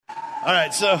All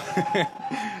right, so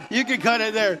you can cut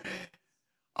it there.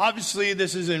 Obviously,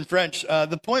 this is in French.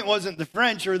 The point wasn't the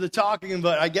French or the talking,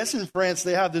 but I guess in France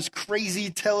they have this crazy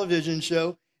television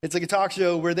show. It's like a talk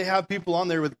show where they have people on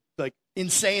there with like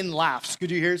insane laughs.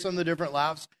 Could you hear some of the different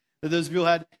laughs that those people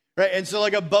had? Right, and so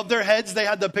like above their heads, they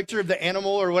had the picture of the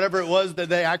animal or whatever it was that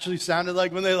they actually sounded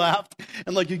like when they laughed.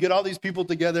 And like you get all these people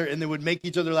together and they would make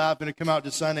each other laugh and it come out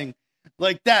just sounding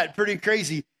like that. Pretty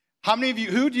crazy. How many of you,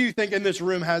 who do you think in this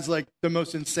room has like the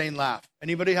most insane laugh?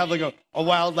 Anybody have like a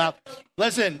wild laugh?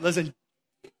 Listen,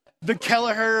 the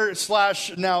Kelleher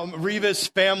 / now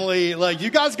Revis family, like you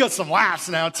guys got some laughs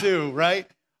now too, right?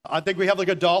 I think we have like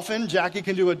a dolphin. Jackie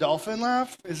can do a dolphin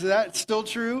laugh. Is that still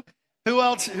true? Who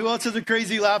else has a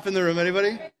crazy laugh in the room?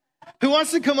 Anybody? Who wants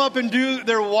to come up and do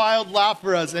their wild laugh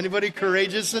for us? Anybody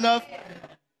courageous enough?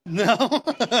 No?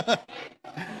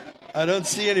 I don't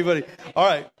see anybody. All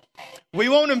right. We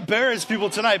won't embarrass people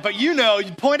tonight, but you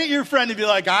point at your friend and be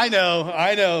like, I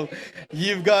know,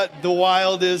 you've got the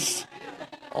wildest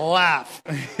laugh.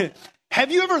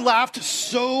 Have you ever laughed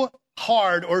so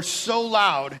hard or so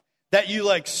loud that you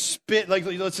like spit, like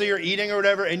let's say you're eating or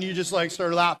whatever, and you just like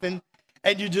start laughing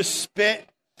and you just spit?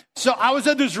 So I was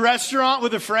at this restaurant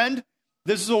with a friend.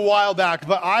 This is a while back,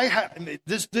 but I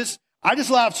just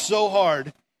laughed so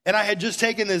hard, and I had just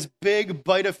taken this big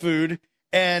bite of food,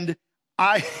 and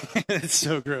it's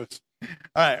so gross.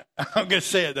 All right, I'm going to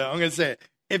say it, though.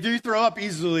 If you throw up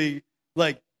easily,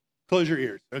 like, close your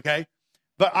ears, okay?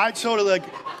 But I totally, like,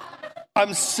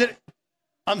 I'm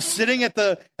sitting at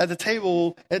the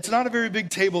table. It's not a very big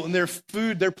table, and their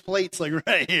plate's, like,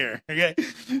 right here, okay?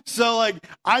 So, like,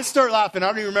 I start laughing. I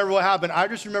don't even remember what happened. I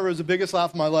just remember it was the biggest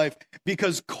laugh of my life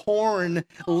because corn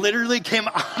literally came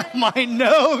out of my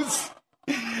nose.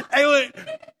 It went,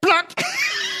 plop.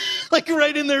 Like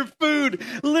right in their food,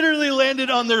 literally landed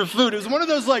on their food. It was one of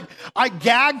those, like, I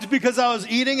gagged because I was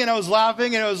eating and I was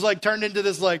laughing and it was like turned into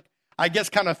this, like, I guess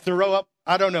kind of throw up.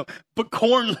 I don't know. But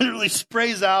corn literally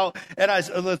sprays out and I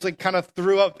like kind of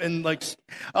threw up and like, it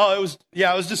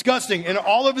was disgusting. And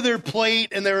all over their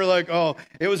plate and they were like, oh,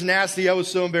 it was nasty. I was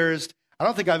so embarrassed. I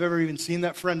don't think I've ever even seen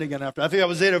that friend again after. I think that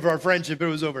was it of our friendship. It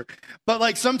was over. But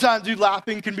like sometimes, dude,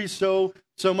 laughing can be so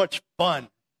much fun.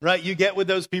 Right? You get with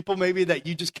those people maybe that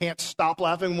you just can't stop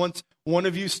laughing. Once one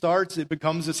of you starts, it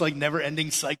becomes this like never-ending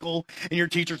cycle. And your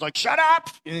teacher's like, shut up!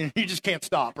 And you just can't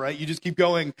stop, right? You just keep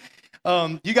going.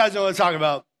 You guys know what I'm talking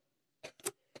about.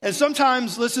 And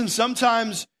sometimes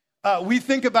we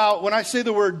think about, when I say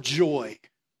the word joy,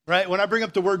 right? When I bring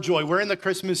up the word joy, we're in the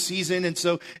Christmas season. And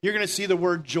so you're going to see the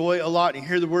word joy a lot and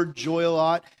hear the word joy a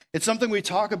lot. It's something we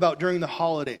talk about during the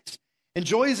holidays. And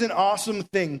joy is an awesome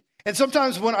thing. And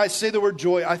sometimes when I say the word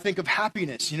joy, I think of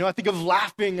happiness, I think of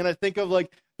laughing, and I think of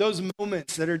like those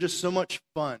moments that are just so much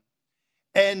fun.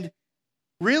 And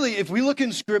really, if we look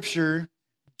in Scripture,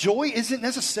 joy isn't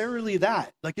necessarily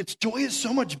that. Like joy is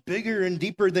so much bigger and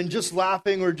deeper than just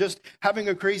laughing or just having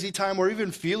a crazy time or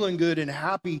even feeling good and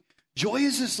happy. Joy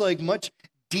is this like much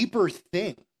deeper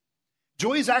thing.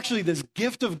 Joy is actually this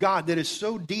gift of God that is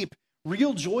so deep.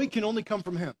 Real joy can only come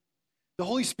from Him. The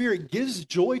Holy Spirit gives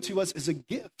joy to us as a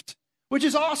gift, which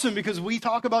is awesome because we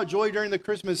talk about joy during the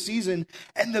Christmas season,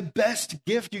 and the best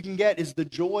gift you can get is the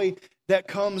joy that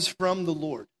comes from the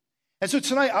Lord. And so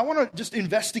tonight, I want to just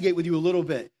investigate with you a little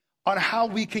bit on how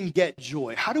we can get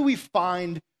joy. How do we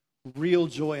find real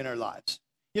joy in our lives?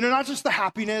 Not just the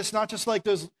happiness, not just like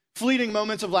those fleeting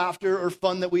moments of laughter or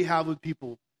fun that we have with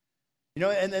people.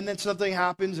 And then something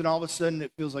happens and all of a sudden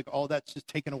it feels like all that's just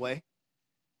taken away.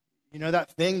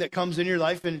 That thing that comes in your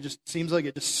life and it just seems like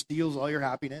it just steals all your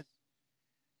happiness.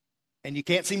 And you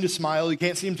can't seem to smile, you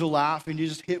can't seem to laugh, and you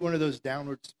just hit one of those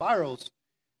downward spirals.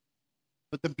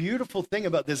 But the beautiful thing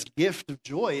about this gift of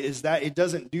joy is that it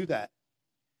doesn't do that.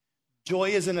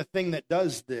 Joy isn't a thing that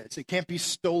does this. It can't be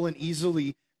stolen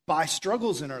easily by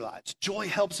struggles in our lives. Joy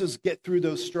helps us get through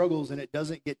those struggles, and it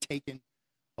doesn't get taken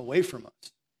away from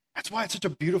us. That's why it's such a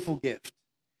beautiful gift.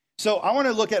 So I want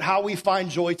to look at how we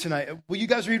find joy tonight. Will you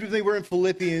guys read with me? We're in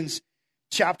Philippians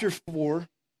chapter 4.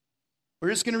 We're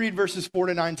just going to read verses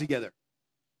 4-9 together.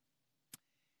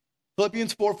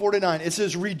 Philippians 4:4-9. It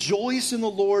says, rejoice in the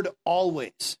Lord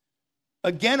always.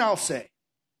 Again, I'll say,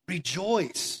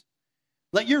 rejoice.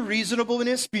 Let your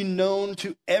reasonableness be known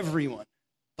to everyone.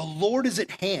 The Lord is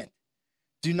at hand.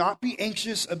 Do not be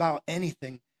anxious about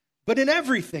anything, but in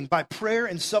everything, by prayer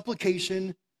and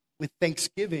supplication with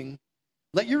thanksgiving,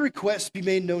 let your requests be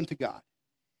made known to God.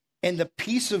 And the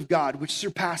peace of God, which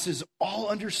surpasses all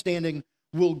understanding,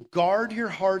 will guard your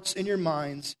hearts and your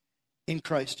minds in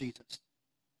Christ Jesus.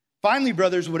 Finally,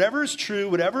 brothers, whatever is true,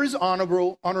 whatever is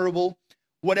honorable,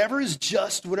 whatever is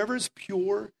just, whatever is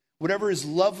pure, whatever is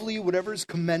lovely, whatever is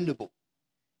commendable,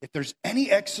 if there's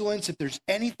any excellence, if there's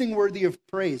anything worthy of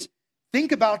praise,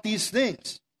 think about these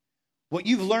things. What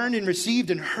you've learned and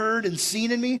received and heard and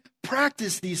seen in me,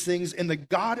 practice these things, and the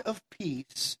God of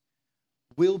peace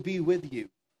will be with you.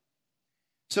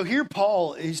 So here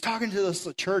Paul is talking to this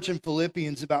church in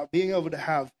Philippians about being able to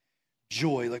have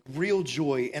joy, like real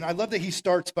joy. And I love that he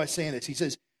starts by saying this. He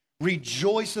says,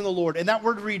 rejoice in the Lord. And that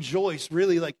word rejoice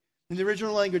really, like in the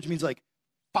original language, means like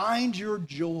find your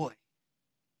joy.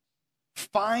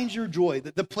 Find your joy.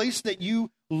 The place that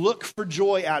you look for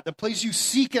joy at, the place you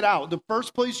seek it out, the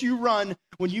first place you run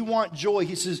when you want joy.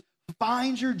 He says,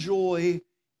 find your joy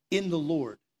in the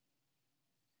Lord.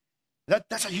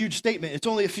 That's a huge statement. It's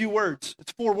only a few words.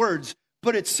 It's 4 words,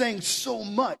 but it's saying so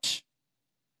much.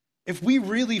 If we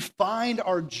really find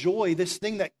our joy, this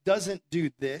thing that doesn't do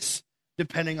this,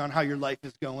 depending on how your life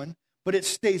is going, but it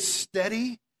stays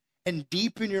steady and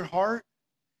deep in your heart,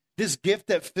 this gift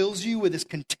that fills you with this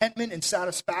contentment and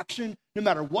satisfaction, no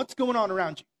matter what's going on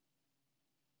around you.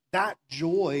 That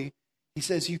joy, he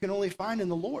says, you can only find in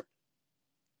the Lord.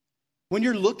 When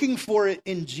you're looking for it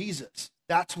in Jesus,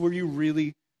 that's where you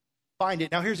really find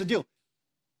it. Now, here's the deal.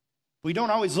 We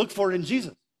don't always look for it in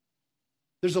Jesus.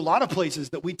 There's a lot of places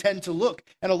that we tend to look,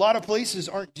 and a lot of places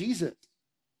aren't Jesus.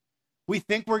 We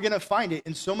think we're going to find it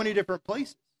in so many different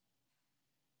places.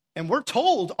 And we're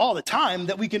told all the time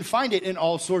that we can find it in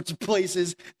all sorts of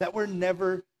places, that we're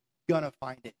never going to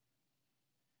find it.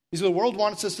 Because the world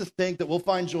wants us to think that we'll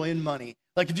find joy in money.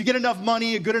 Like if you get enough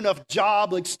money, a good enough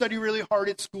job, like study really hard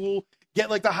at school, get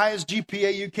like the highest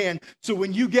GPA you can. So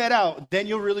when you get out, then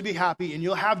you'll really be happy and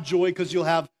you'll have joy because you'll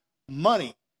have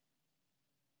money.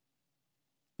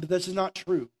 But this is not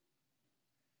true.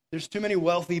 There's too many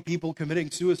wealthy people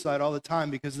committing suicide all the time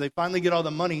because they finally get all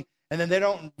the money and then they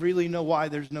don't really know why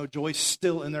there's no joy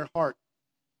still in their heart.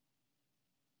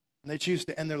 And they choose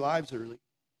to end their lives early.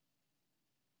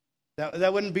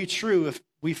 That wouldn't be true if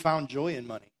we found joy in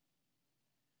money.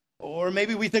 Or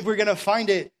maybe we think we're going to find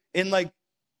it in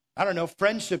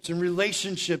friendships and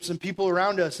relationships and people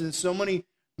around us. And so many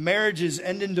marriages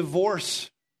end in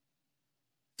divorce.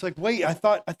 It's like, wait, I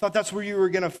thought that's where you were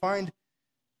going to find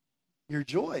your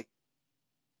joy.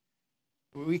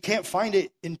 We can't find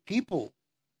it in people.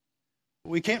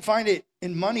 We can't find it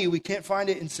in money. We can't find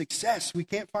it in success. We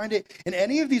can't find it in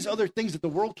any of these other things that the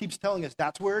world keeps telling us.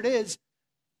 That's where it is.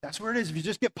 That's where it is. If you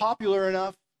just get popular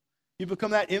enough, you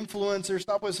become that influencer.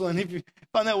 Stop whistling. If you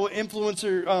find that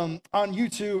influencer on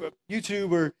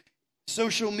YouTube or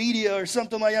social media or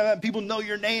something like that, people know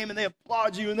your name and they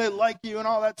applaud you and they like you and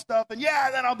all that stuff. And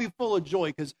then I'll be full of joy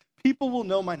because people will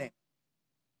know my name.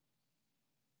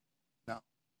 No.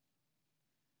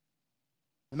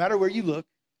 No matter where you look,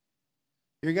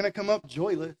 you're going to come up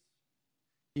joyless.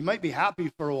 You might be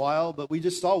happy for a while, but we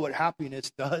just saw what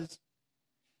happiness does.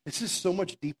 It's just so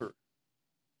much deeper.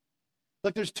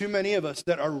 Look, there's too many of us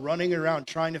that are running around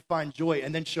trying to find joy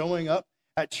and then showing up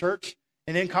at church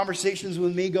and in conversations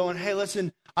with me going, hey,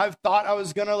 listen, I've thought I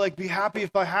was going to be happy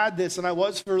if I had this, and I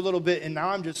was for a little bit, and now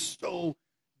I'm just so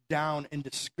down and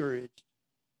discouraged.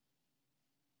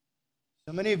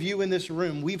 So many of you in this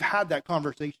room, we've had that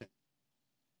conversation.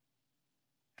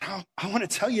 I want to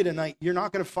tell you tonight, you're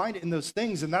not going to find it in those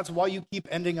things, and that's why you keep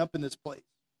ending up in this place.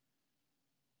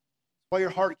 Why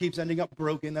your heart keeps ending up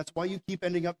broken. That's why you keep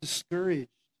ending up discouraged.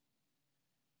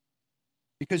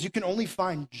 Because you can only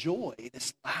find joy,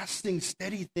 this lasting,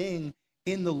 steady thing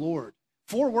in the Lord.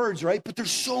 4 words, right? But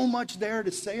there's so much there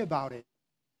to say about it.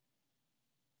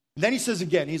 And then he says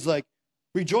again, he's like,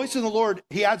 rejoice in the Lord.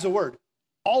 He adds a word,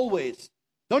 always.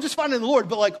 Don't just find it in the Lord,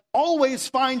 but always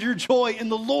find your joy in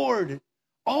the Lord.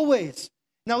 Always.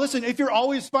 Now listen, if you're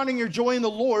always finding your joy in the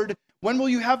Lord, when will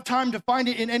you have time to find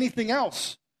it in anything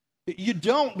else? You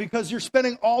don't, because you're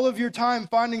spending all of your time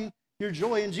finding your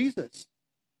joy in Jesus.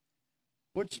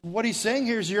 What he's saying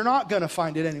here is you're not going to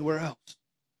find it anywhere else.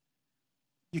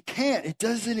 You can't. It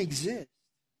doesn't exist.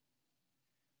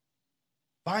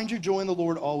 Find your joy in the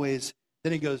Lord always.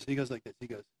 Then he goes like this. He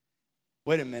goes,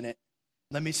 wait a minute.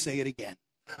 Let me say it again.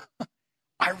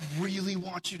 I really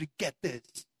want you to get this.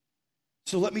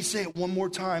 So let me say it one more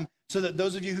time so that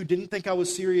those of you who didn't think I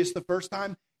was serious the first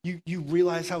time, you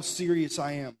realize how serious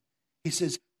I am. He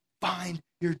says, find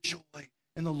your joy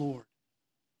in the Lord.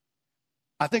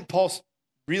 I think Paul's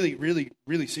really, really,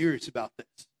 really serious about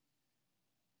this.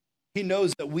 He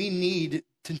knows that we need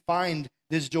to find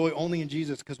this joy only in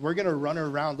Jesus because we're going to run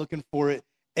around looking for it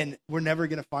and we're never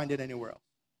going to find it anywhere else.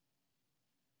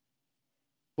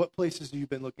 What places have you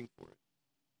been looking for it?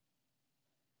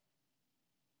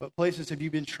 What places have you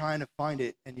been trying to find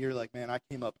it and you're like, man, I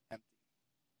came up empty?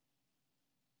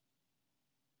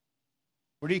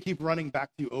 Or do you keep running back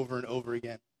to over and over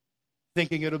again,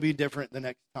 thinking it'll be different the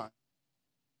next time?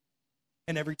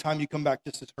 And every time you come back,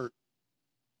 just as hurt.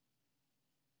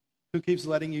 Who keeps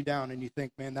letting you down and you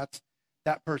think, man, that's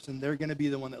that person, they're going to be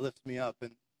the one that lifts me up,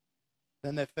 and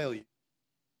then they fail you?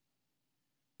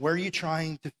 Where are you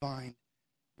trying to find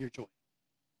your joy?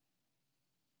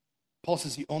 Paul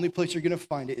says the only place you're going to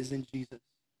find it is in Jesus.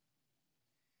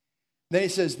 Then he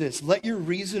says this, let your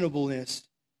reasonableness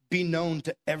be known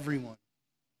to everyone.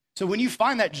 So when you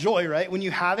find that joy, right, when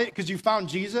you have it because you found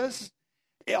Jesus,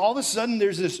 all of a sudden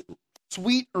there's this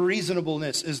sweet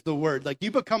reasonableness is the word. Like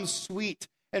you become sweet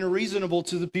and reasonable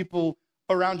to the people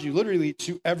around you, literally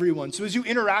to everyone. So as you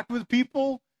interact with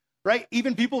people, right,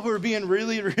 even people who are being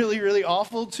really, really, really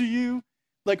awful to you,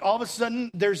 like all of a sudden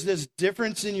there's this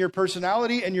difference in your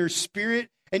personality and your spirit,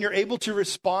 and you're able to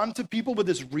respond to people with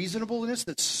this reasonableness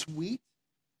that's sweet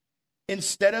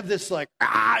instead of this like,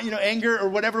 anger or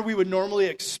whatever we would normally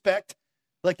expect,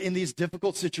 like in these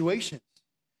difficult situations.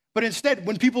 But instead,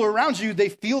 when people are around you, they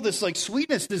feel this like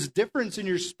sweetness, this difference in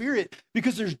your spirit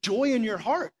because there's joy in your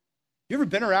heart. You ever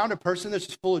been around a person that's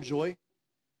just full of joy?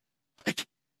 Like,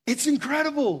 it's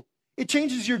incredible. It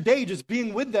changes your day just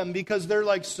being with them because they're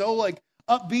like so like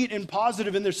upbeat and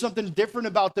positive, and there's something different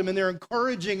about them, and they're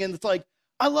encouraging, and it's like,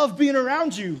 I love being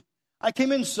around you. I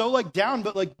came in so like down,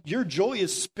 but like your joy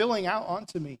is spilling out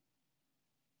onto me.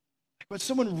 When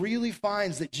someone really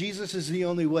finds that Jesus is the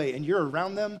only way and you're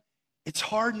around them, it's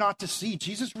hard not to see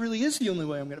Jesus really is the only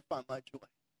way I'm going to find my joy.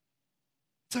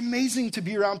 It's amazing to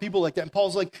be around people like that. And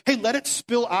Paul's like, hey, let it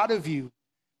spill out of you.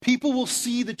 People will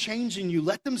see the change in you.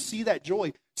 Let them see that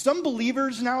joy. Some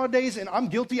believers nowadays, and I'm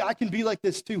guilty, I can be like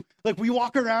this too. Like we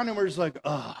walk around and we're just like,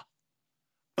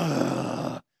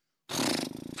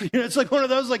 it's like one of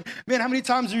those like, man, how many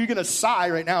times are you going to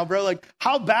sigh right now, bro? Like,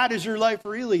 how bad is your life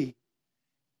really?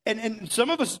 And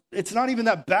some of us, it's not even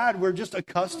that bad. We're just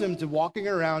accustomed to walking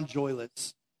around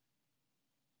joyless.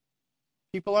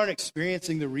 People aren't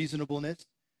experiencing the reasonableness.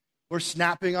 We're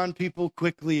snapping on people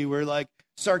quickly. We're like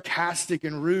sarcastic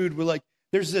and rude. We're like,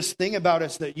 there's this thing about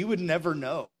us that you would never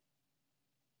know.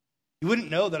 You wouldn't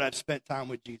know that I've spent time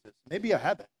with Jesus. Maybe I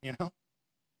haven't,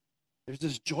 There's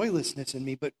this joylessness in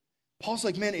me. But Paul's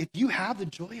like, man, if you have the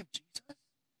joy of Jesus,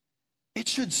 it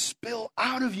should spill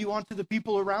out of you onto the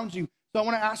people around you. So I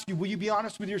want to ask you, will you be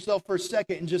honest with yourself for a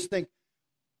second and just think,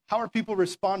 how are people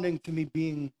responding to me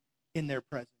being in their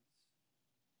presence?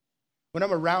 When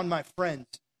I'm around my friends,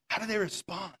 how do they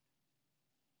respond?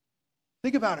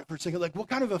 Think about it for a second. Like, what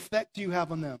kind of effect do you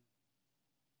have on them?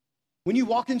 When you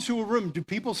walk into a room, do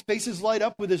people's faces light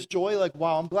up with this joy? Like,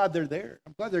 wow, I'm glad they're there.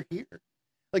 I'm glad they're here.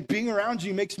 Like, being around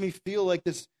you makes me feel like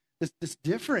this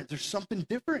different. There's something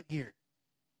different here.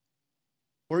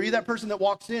 Or are you that person that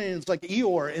walks in and it's like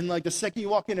Eeyore, and like the second you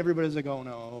walk in, everybody's like, oh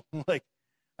no, like,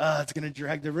 it's going to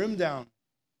drag the room down.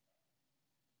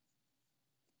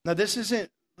 Now, this isn't,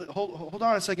 hold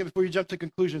on a second before you jump to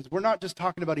conclusions. We're not just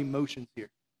talking about emotions here.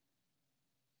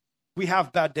 We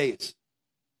have bad days.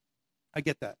 I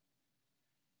get that.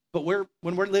 But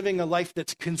when we're living a life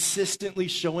that's consistently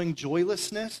showing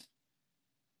joylessness,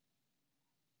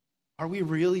 are we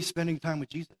really spending time with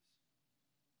Jesus?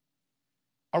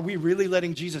 Are we really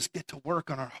letting Jesus get to work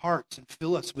on our hearts and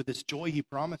fill us with this joy he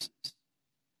promises?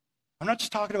 I'm not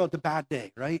just talking about the bad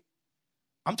day, right?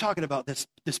 I'm talking about this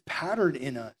pattern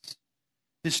in us,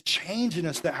 this change in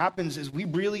us that happens as we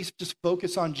really just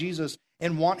focus on Jesus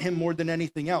and want him more than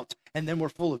anything else, and then we're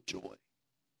full of joy.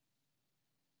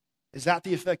 Is that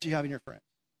the effect you have in your friends?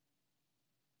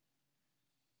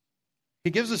 He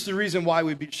gives us the reason why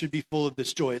we should be full of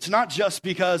this joy. It's not just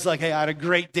because, like, hey, I had a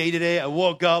great day today. I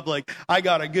woke up, like, I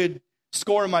got a good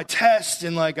score in my test,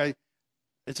 and, like,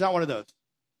 it's not one of those.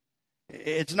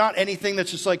 It's not anything that's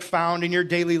just, like, found in your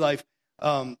daily life.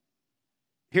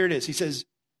 Here it is. He says,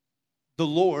 the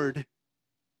Lord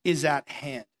is at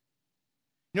hand.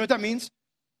 You know what that means?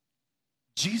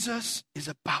 Jesus is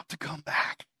about to come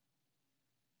back.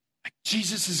 Like,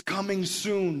 Jesus is coming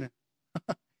soon.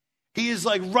 He is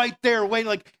like right there waiting,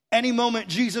 like any moment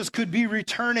Jesus could be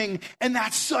returning. And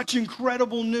that's such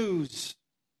incredible news.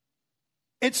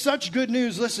 It's such good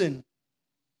news. Listen,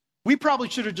 we probably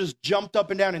should have just jumped up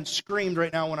and down and screamed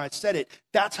right now when I said it.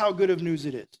 That's how good of news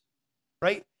it is,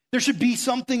 right? There should be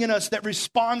something in us that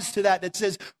responds to that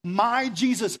says, my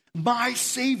Jesus, my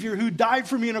Savior who died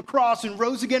for me on a cross and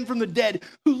rose again from the dead,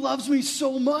 who loves me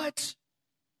so much,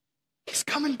 he's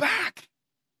coming back.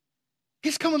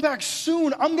 He's coming back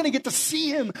soon. I'm going to get to see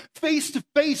him face to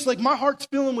face. Like, my heart's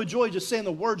filling with joy just saying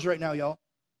the words right now, y'all.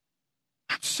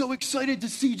 I'm so excited to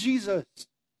see Jesus.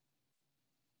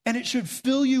 And it should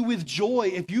fill you with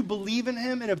joy if you believe in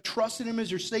him and have trusted him as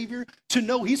your Savior, to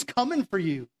know he's coming for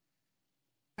you.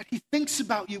 That he thinks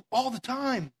about you all the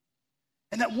time.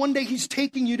 And that one day he's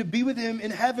taking you to be with him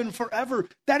in heaven forever.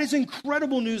 That is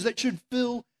incredible news that should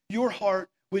fill your heart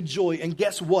with joy. And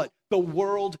guess what? The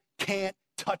world can't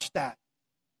touch that.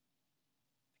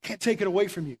 Can't take it away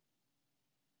from you.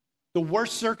 The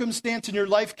worst circumstance in your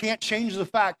life can't change the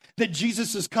fact that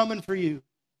Jesus is coming for you.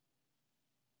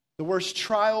 The worst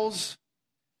trials,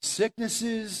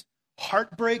 sicknesses,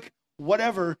 heartbreak,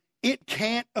 whatever, it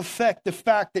can't affect the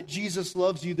fact that Jesus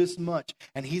loves you this much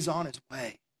and he's on his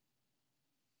way.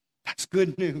 That's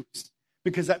good news,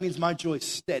 because that means my joy is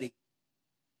steady.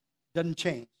 It doesn't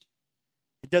change.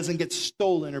 It doesn't get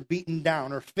stolen or beaten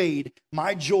down or fade.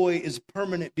 My joy is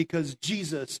permanent because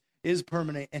Jesus is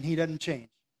permanent and he doesn't change.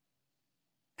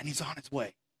 And he's on his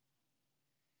way.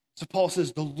 So Paul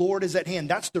says, the Lord is at hand.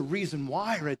 That's the reason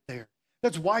why right there.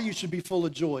 That's why you should be full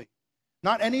of joy.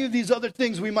 Not any of these other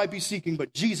things we might be seeking,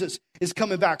 but Jesus is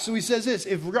coming back. So he says this,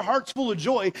 if your heart's full of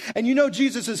joy and you know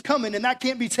Jesus is coming and that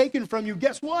can't be taken from you,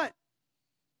 guess what?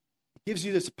 It gives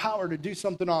you this power to do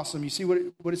something awesome. You see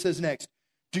what it says next.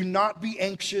 Do not be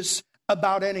anxious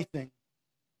about anything.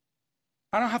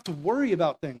 I don't have to worry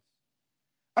about things.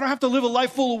 I don't have to live a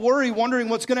life full of worry, wondering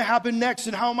what's going to happen next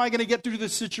and how am I going to get through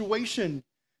this situation.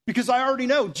 Because I already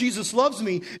know Jesus loves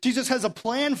me. Jesus has a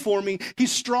plan for me.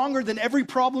 He's stronger than every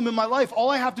problem in my life. All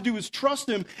I have to do is trust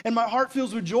him, and my heart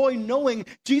fills with joy knowing,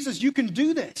 Jesus, you can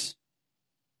do this.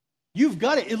 You've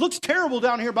got it. It looks terrible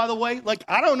down here, by the way. Like,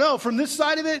 I don't know. From this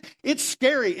side of it, it's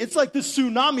scary. It's like this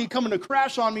tsunami coming to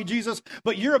crash on me, Jesus.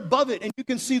 But you're above it, and you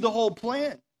can see the whole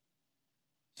plan.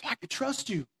 So I can trust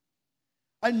you.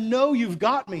 I know you've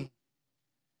got me.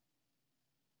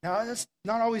 Now, that's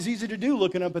not always easy to do,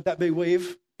 looking up at that big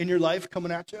wave in your life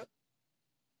coming at you.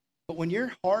 But when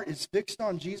your heart is fixed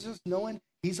on Jesus, knowing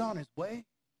he's on his way,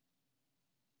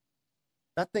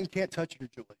 that thing can't touch your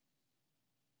joy.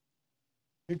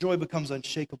 Your joy becomes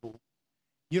unshakable.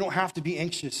 You don't have to be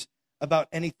anxious about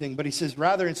anything. But he says,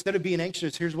 rather, instead of being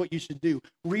anxious, here's what you should do.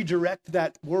 Redirect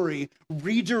that worry.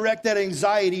 Redirect that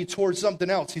anxiety towards something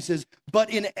else. He says,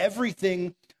 but in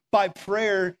everything by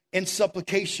prayer and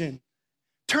supplication.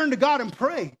 Turn to God and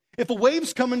pray. If a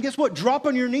wave's coming, guess what? Drop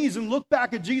on your knees and look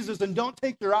back at Jesus and don't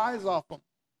take your eyes off him.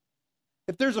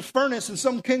 If there's a furnace and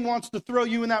some king wants to throw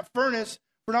you in that furnace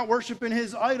for not worshiping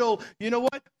his idol, you know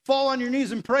what? Fall on your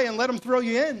knees and pray and let him throw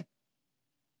you in.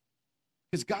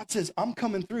 Because God says, I'm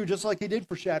coming through just like he did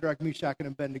for Shadrach, Meshach, and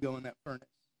Abednego in that furnace.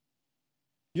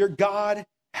 Your God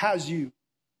has you.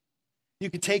 You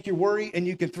can take your worry and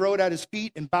you can throw it at his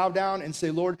feet and bow down and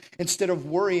say, Lord, instead of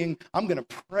worrying, I'm going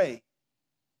to pray.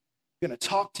 I'm going to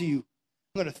talk to you.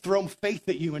 I'm going to throw faith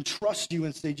at you and trust you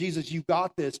and say, Jesus, you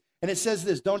got this. And it says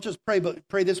this, don't just pray, but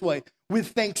pray this way. With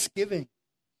thanksgiving,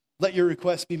 let your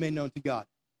requests be made known to God.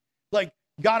 Like,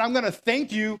 God, I'm going to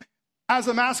thank you as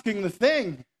I'm asking the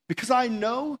thing, because I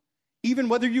know even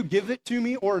whether you give it to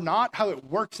me or not, how it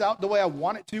works out the way I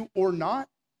want it to or not,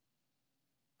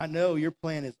 I know your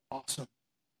plan is awesome.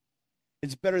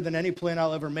 It's better than any plan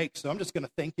I'll ever make. So I'm just going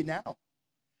to thank you now.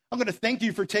 I'm going to thank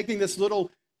you for taking this little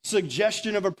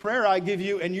suggestion of a prayer I give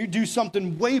you and you do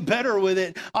something way better with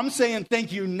it. I'm saying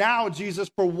thank you now, Jesus,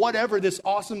 for whatever this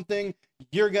awesome thing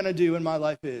you're going to do in my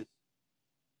life is.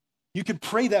 You can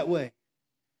pray that way.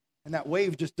 And that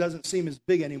wave just doesn't seem as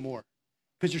big anymore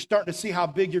because you're starting to see how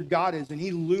big your God is and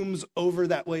he looms over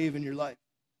that wave in your life.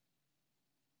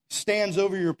 Stands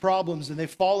over your problems and they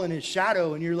fall in his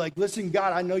shadow and you're like, listen,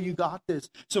 God, I know you got this.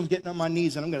 So I'm getting on my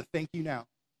knees and I'm going to thank you now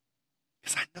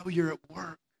because I know you're at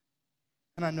work.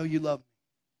 And I know you love me.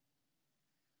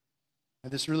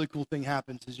 And this really cool thing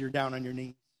happens as you're down on your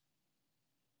knees.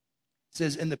 It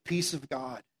says, in the peace of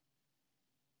God,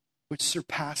 which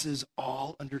surpasses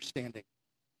all understanding.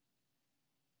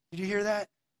 Did you hear that?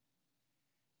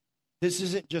 This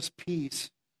isn't just peace.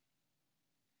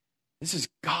 This is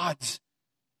God's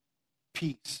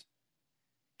peace.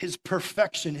 His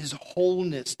perfection, his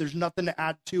wholeness. There's nothing to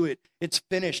add to it. It's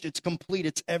finished. It's complete.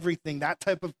 It's everything. That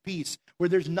type of peace where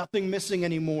there's nothing missing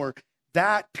anymore.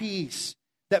 That peace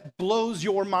that blows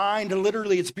your mind.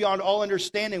 Literally, it's beyond all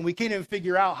understanding. We can't even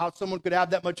figure out how someone could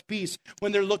have that much peace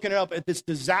when they're looking up at this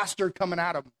disaster coming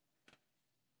at them.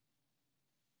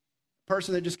 A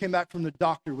person that just came back from the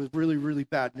doctor with really, really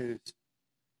bad news.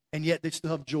 And yet they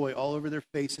still have joy all over their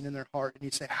face and in their heart. And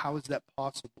you say, how is that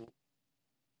possible?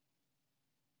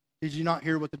 Did you not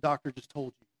hear what the doctor just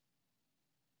told you?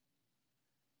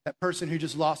 That person who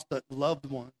just lost a loved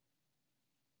one,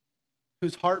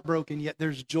 who's heartbroken, yet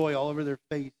there's joy all over their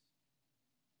face.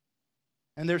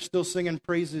 And they're still singing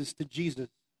praises to Jesus.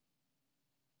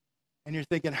 And you're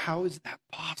thinking, how is that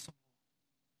possible?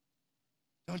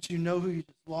 Don't you know who you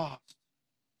just lost?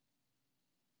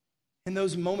 In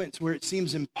those moments where it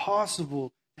seems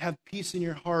impossible to have peace in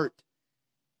your heart,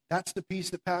 that's the peace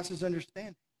that passes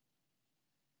understanding.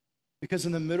 Because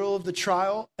in the middle of the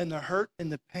trial and the hurt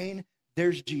and the pain,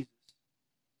 there's Jesus.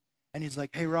 And he's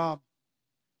like, hey, Rob,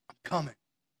 I'm coming.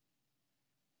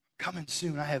 I'm coming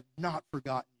soon. I have not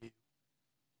forgotten you.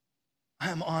 I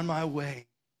am on my way.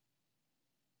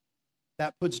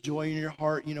 That puts joy in your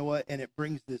heart, you know what? And it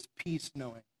brings this peace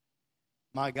knowing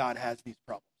my God has these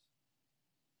problems.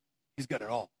 He's got it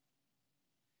all.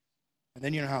 And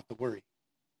then you don't have to worry.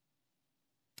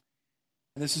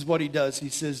 And this is what he does. He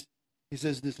says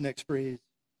this next phrase.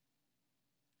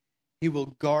 He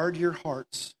will guard your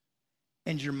hearts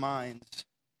and your minds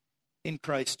in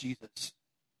Christ Jesus.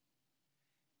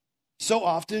 So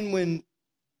often when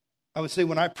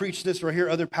I preach this or I hear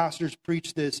other pastors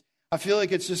preach this, I feel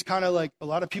like it's just kind of like a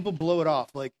lot of people blow it off.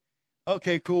 Like,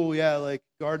 okay, cool, yeah, like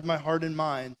guard my heart and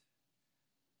mind.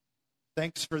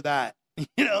 Thanks for that.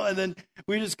 And then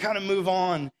we just kind of move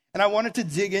on. And I wanted to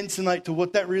dig in tonight to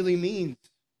what that really means.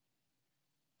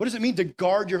 What does it mean to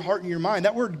guard your heart and your mind?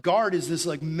 That word guard is this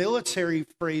like military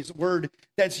word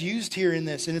that's used here in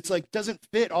this. And it's like, doesn't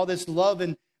fit all this love.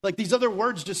 And like these other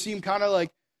words just seem kind of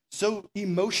like so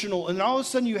emotional. And all of a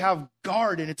sudden you have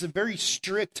guard, and it's a very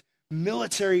strict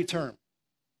military term.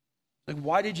 Like,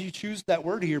 why did you choose that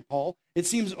word here, Paul? It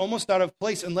seems almost out of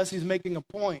place unless he's making a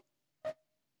point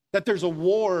that there's a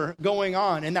war going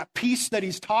on, and that peace that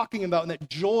he's talking about and that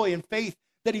joy and faith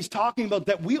that he's talking about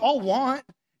that we all want.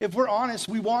 If we're honest,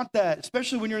 we want that,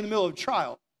 especially when you're in the middle of a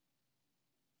trial.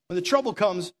 When the trouble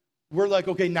comes, we're like,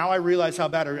 okay, now I realize how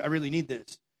bad I really need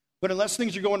this. But unless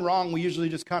things are going wrong, we usually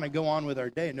just kind of go on with our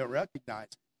day and don't recognize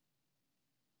it.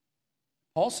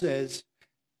 Paul says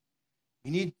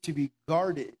you need to be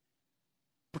guarded,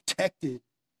 protected,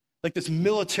 like this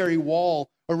military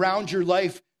wall around your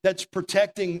life that's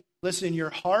protecting, listen, your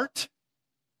heart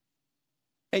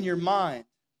and your mind,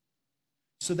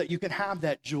 so that you can have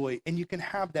that joy and you can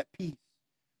have that peace.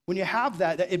 When you have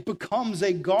that, it becomes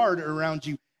a guard around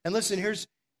you. And listen, here's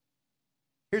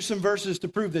some verses to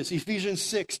prove this. Ephesians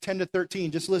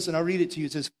 6:10-13. Just listen, I'll read it to you.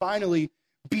 It says, finally,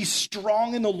 be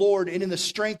strong in the Lord and in the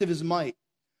strength of his might.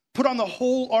 Put on the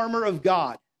whole armor of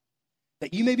God,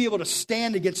 that you may be able to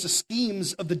stand against the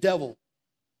schemes of the devil.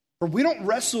 For we don't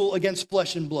wrestle against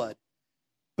flesh and blood,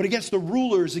 but against the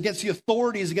rulers, against the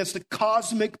authorities, against the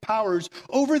cosmic powers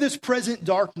over this present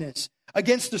darkness,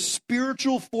 against the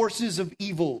spiritual forces of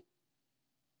evil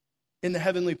in the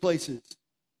heavenly places.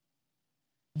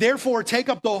 Therefore, take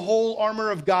up the whole armor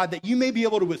of God, that you may be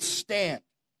able to withstand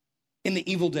in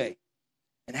the evil day.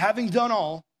 And having done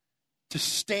all, to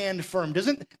stand firm.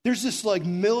 There's this like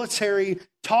military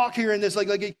talk here in this,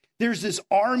 like there's this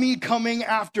army coming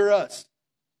after us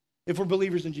if we're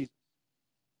believers in Jesus.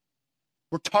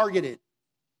 We're targeted.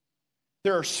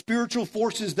 There are spiritual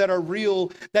forces that are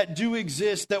real, that do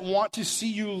exist, that want to see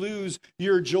you lose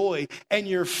your joy and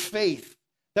your faith,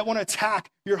 that want to attack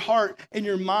your heart and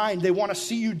your mind. They want to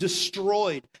see you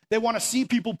destroyed. They want to see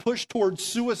people push towards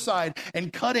suicide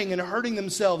and cutting and hurting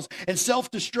themselves and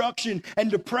self-destruction and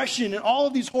depression and all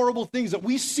of these horrible things that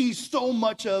we see so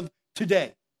much of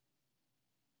today.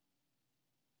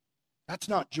 That's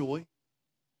not joy.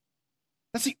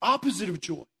 That's the opposite of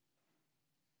joy.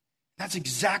 That's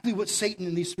exactly what Satan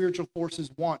and these spiritual forces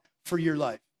want for your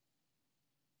life,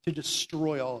 to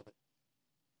destroy all of it.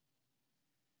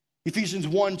 Ephesians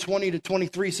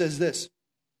 1:20-23 says this,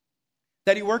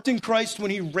 that he worked in Christ when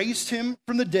he raised him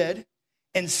from the dead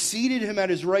and seated him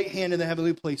at his right hand in the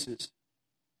heavenly places,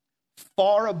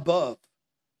 far above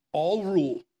all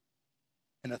rule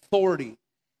and authority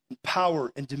and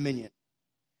power and dominion,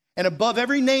 and above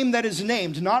every name that is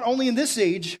named, not only in this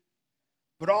age,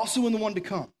 but also in the one to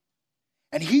come.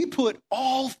 And he put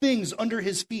all things under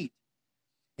his feet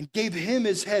and gave him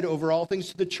his head over all things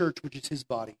to the church, which is his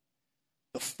body,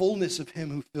 the fullness of him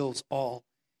who fills all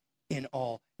in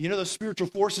all. You know, those spiritual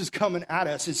forces coming at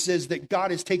us, it says that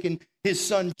God has taken his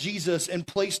son Jesus and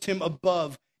placed him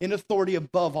above, in authority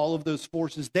above all of those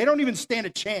forces. They don't even stand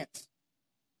a chance.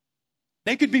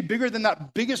 They could be bigger than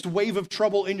that biggest wave of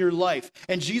trouble in your life,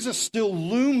 and Jesus still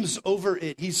looms over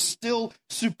it. He's still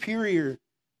superior.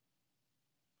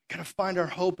 We've got to find our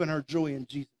hope and our joy in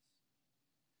Jesus.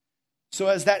 So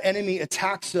as that enemy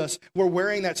attacks us, we're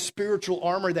wearing that spiritual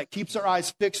armor that keeps our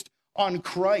eyes fixed on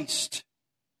Christ.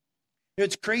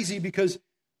 It's crazy because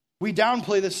we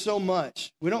downplay this so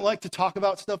much. We don't like to talk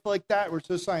about stuff like that. We're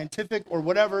so scientific or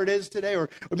whatever it is today, or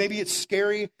maybe it's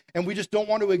scary, and we just don't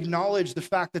want to acknowledge the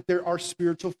fact that there are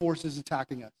spiritual forces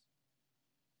attacking us.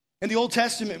 In the Old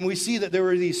Testament, we see that there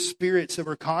were these spirits that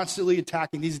were constantly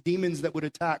attacking, these demons that would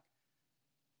attack,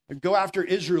 would go after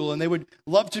Israel, and they would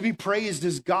love to be praised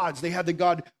as gods. They had the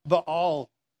god Baal,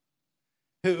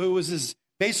 who was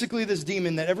basically this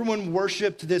demon that everyone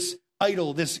worshipped, this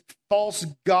idol, this false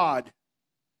god.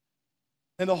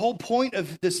 And the whole point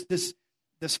of this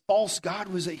false god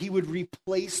was that he would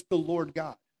replace the Lord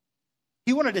God.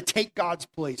 He wanted to take God's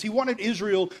place. He wanted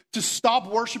Israel to stop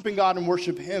worshiping God and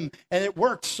worship him. And it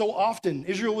worked so often.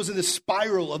 Israel was in this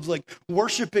spiral of like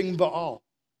worshiping Baal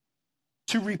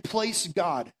to replace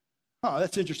God.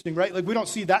 That's interesting, right? Like we don't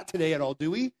see that today at all, do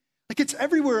we? Like it's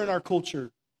everywhere in our culture.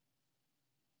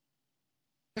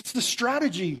 It's the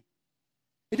strategy.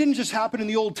 It didn't just happen in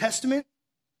the Old Testament.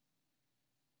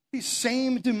 These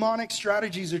same demonic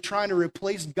strategies are trying to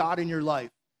replace God in your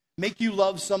life. Make you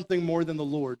love something more than the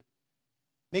Lord.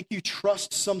 Make you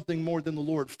trust something more than the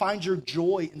Lord. Find your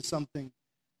joy in something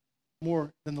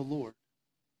more than the Lord.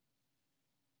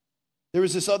 There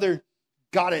was this other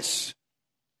goddess.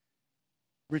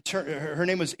 Her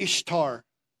name was Ishtar.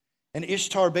 And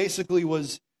Ishtar basically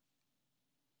was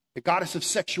the goddess of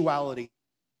sexuality.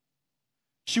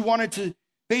 She wanted to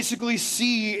basically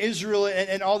see Israel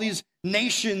and all these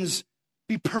nations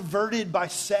be perverted by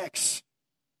sex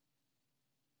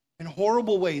in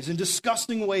horrible ways, in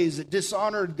disgusting ways that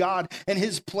dishonored God and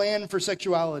his plan for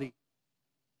sexuality.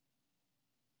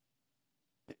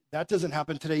 That doesn't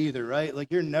happen today either, right?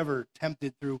 Like you're never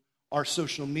tempted through our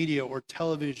social media or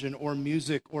television or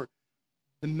music or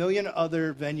the million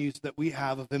other venues that we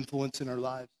have of influence in our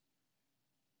lives.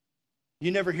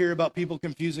 You never hear about people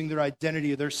confusing their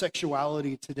identity or their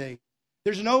sexuality today.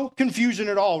 There's no confusion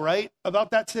at all, right,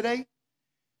 about that today?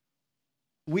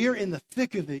 We're in the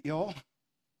thick of it, y'all.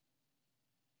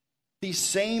 These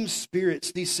same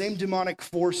spirits, these same demonic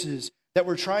forces that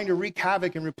were trying to wreak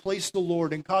havoc and replace the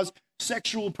Lord and cause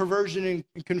sexual perversion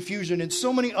and confusion and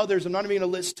so many others, I'm not even going to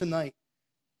list tonight.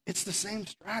 It's the same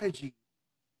strategy.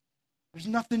 There's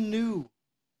nothing new.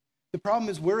 The problem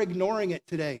is we're ignoring it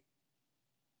today.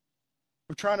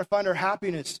 We're trying to find our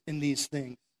happiness in these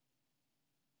things.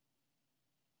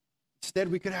 Instead,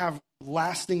 we could have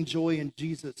lasting joy in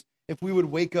Jesus if we would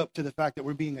wake up to the fact that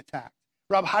we're being attacked.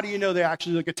 Rob, how do you know they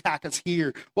actually attack us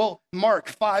here? Well, Mark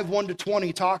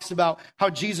 5:1-20 talks about how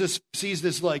Jesus sees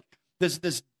this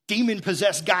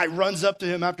demon-possessed guy runs up to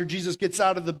him after Jesus gets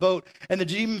out of the boat, and the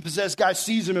demon-possessed guy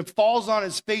sees him and falls on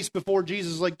his face before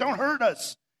Jesus, like, don't hurt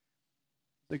us.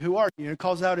 Like, who are you? And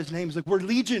calls out his name. He's like, we're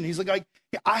Legion. He's like,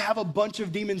 I have a bunch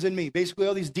of demons in me. Basically,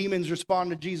 all these demons respond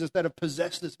to Jesus that have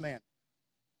possessed this man.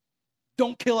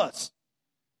 Don't kill us.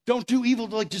 Don't do evil.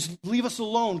 Like, just leave us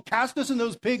alone. Cast us in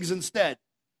those pigs instead.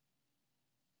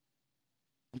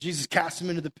 And Jesus casts him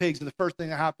into the pigs, and the first thing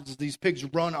that happens is these pigs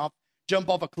jump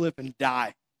off a cliff and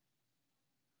die.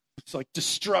 It's like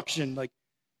destruction. Like,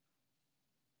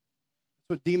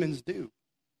 that's what demons do.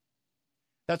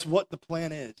 That's what the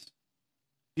plan is.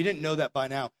 If you didn't know that by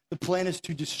now, the plan is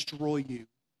to destroy you.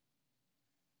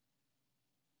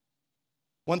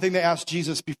 One thing they asked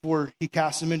Jesus before he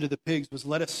cast him into the pigs was,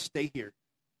 let us stay here.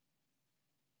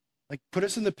 Like, put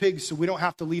us in the pigs so we don't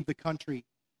have to leave the country.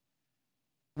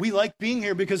 We like being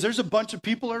here because there's a bunch of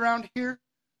people around here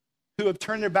who have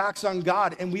turned their backs on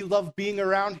God, and we love being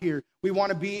around here. We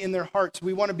want to be in their hearts.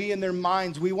 We want to be in their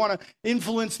minds. We want to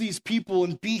influence these people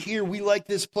and be here. We like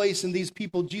this place and these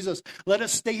people. Jesus, let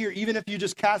us stay here. Even if you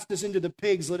just cast us into the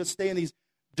pigs, let us stay in these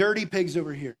dirty pigs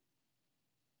over here.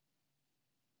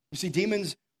 You see,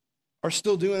 demons are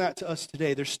still doing that to us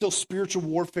today. There's still spiritual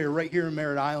warfare right here in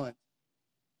Merritt Island.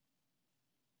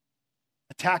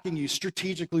 Attacking you,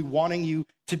 strategically wanting you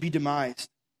to be demised,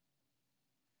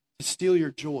 to steal your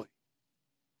joy.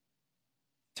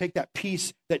 Take that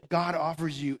peace that God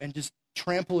offers you and just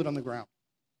trample it on the ground.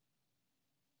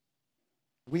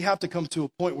 We have to come to a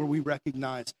point where we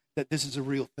recognize that this is a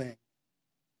real thing.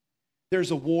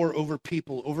 There's a war over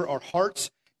people, over our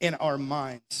hearts and our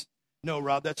minds. No,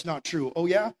 Rob, that's not true. Oh,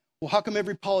 yeah? Well, how come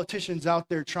every politician's out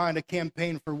there trying to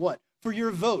campaign for what? For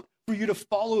your vote, for you to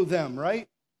follow them, right?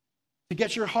 To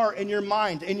get your heart and your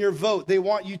mind and your vote. They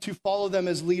want you to follow them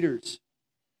as leaders.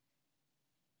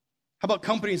 How about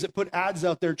companies that put ads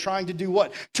out there trying to do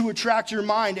what? To attract your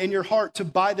mind and your heart to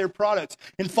buy their products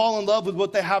and fall in love with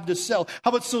what they have to sell. How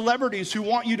about celebrities who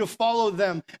want you to follow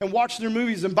them and watch their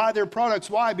movies and buy their products?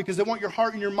 Why? Because they want your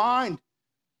heart and your mind.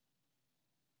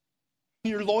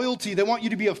 Your loyalty. They want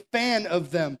you to be a fan of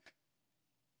them.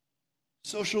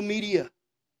 Social media.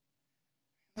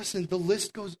 Listen, the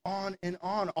list goes on and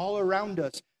on all around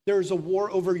us. There is a war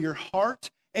over your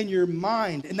heart and your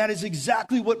mind. And that is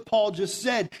exactly what Paul just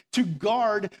said, to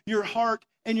guard your heart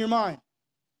and your mind.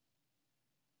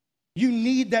 You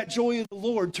need that joy of the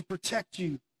Lord to protect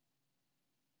you,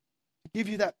 to give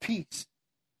you that peace,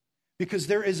 because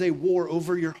there is a war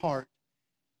over your heart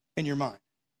and your mind.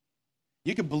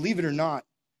 You can believe it or not,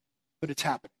 but it's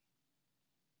happening.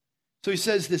 So he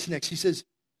says this next. He says,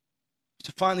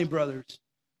 so finally, brothers,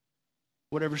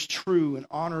 whatever's true and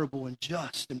honorable and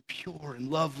just and pure and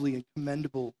lovely and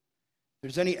commendable, if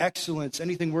there's any excellence,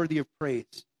 anything worthy of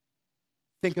praise,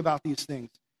 think about these things.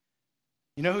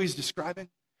 You know who he's describing?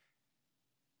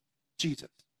 Jesus.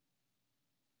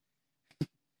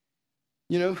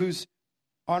 You know who's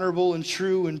honorable and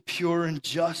true and pure and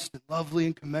just and lovely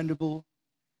and commendable?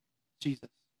 Jesus.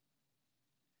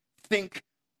 Think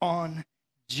on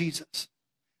Jesus.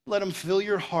 Let him fill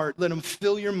your heart. Let him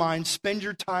fill your mind. Spend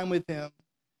your time with him.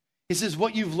 He says,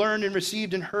 what you've learned and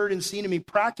received and heard and seen in me,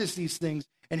 practice these things.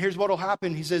 And here's what will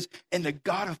happen. He says, and the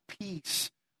God of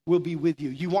peace will be with you.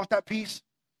 You want that peace?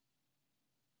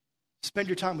 Spend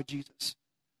your time with Jesus.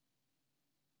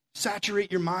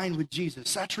 Saturate your mind with Jesus.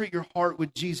 Saturate your heart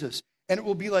with Jesus. And it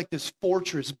will be like this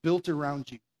fortress built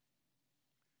around you,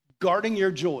 guarding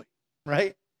your joy,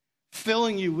 right?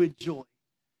 Filling you with joy.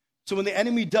 So when the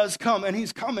enemy does come, and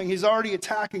he's coming, he's already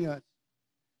attacking us,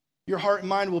 your heart and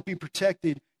mind will be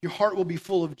protected. Your heart will be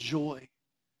full of joy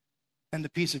and the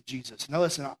peace of Jesus. Now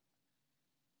listen,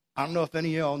 I don't know if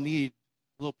any of y'all need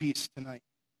a little peace tonight.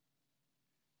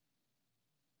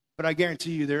 But I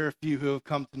guarantee you there are a few who have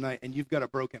come tonight and you've got a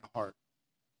broken heart.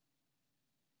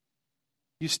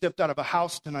 You stepped out of a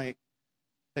house tonight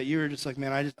that you were just like,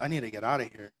 man, I need to get out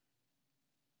of here.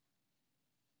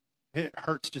 It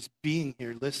hurts just being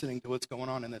here, listening to what's going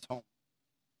on in this home.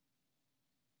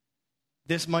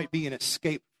 This might be an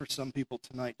escape for some people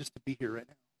tonight, just to be here right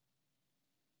now.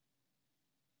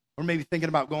 Or maybe thinking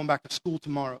about going back to school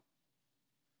tomorrow,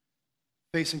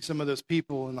 facing some of those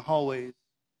people in the hallways.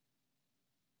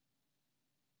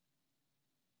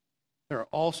 There are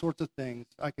all sorts of things.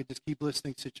 I could just keep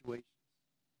listing situations.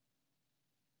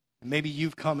 And maybe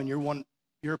you've come and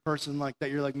you're a person like that.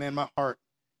 You're like, man, my heart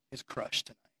is crushed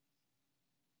tonight.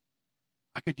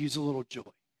 I could use a little joy.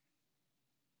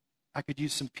 I could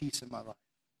use some peace in my life.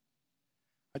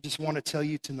 I just want to tell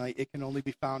you tonight, it can only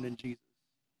be found in Jesus.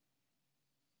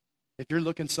 If you're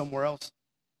looking somewhere else,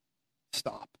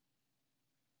 stop.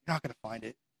 You're not going to find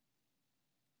it.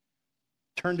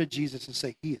 Turn to Jesus and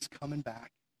say, he is coming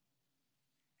back.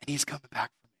 And he's coming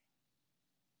back for me.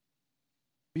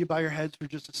 Will you bow your heads for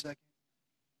just a second?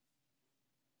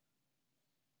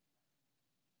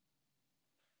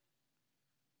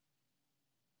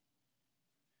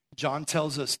 John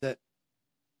tells us that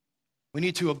we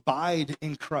need to abide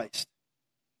in Christ.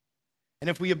 And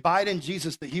if we abide in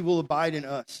Jesus, that he will abide in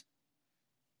us.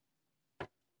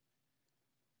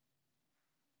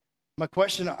 My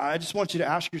question, I just want you to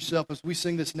ask yourself as we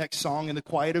sing this next song in the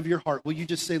quiet of your heart, will you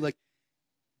just say, like,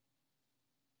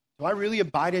 do I really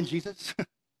abide in Jesus?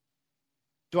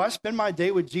 Do I spend my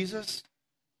day with Jesus?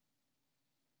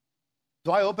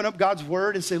 Do I open up God's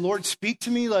word and say, Lord, speak to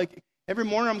me? Like every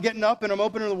morning I'm getting up and I'm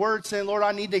opening the word saying, Lord,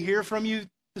 I need to hear from you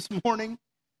this morning.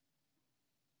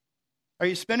 Are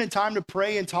you spending time to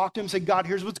pray and talk to him? Say, God,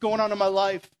 here's what's going on in my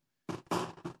life.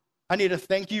 I need to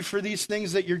thank you for these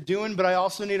things that you're doing, but I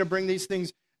also need to bring these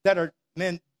things that are,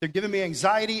 man, they're giving me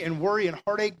anxiety and worry and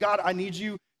heartache. God, I need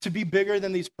you to be bigger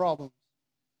than these problems.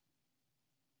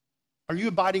 Are you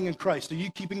abiding in Christ? Are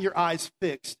you keeping your eyes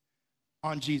fixed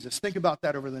on Jesus? Think about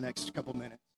that over the next couple minutes.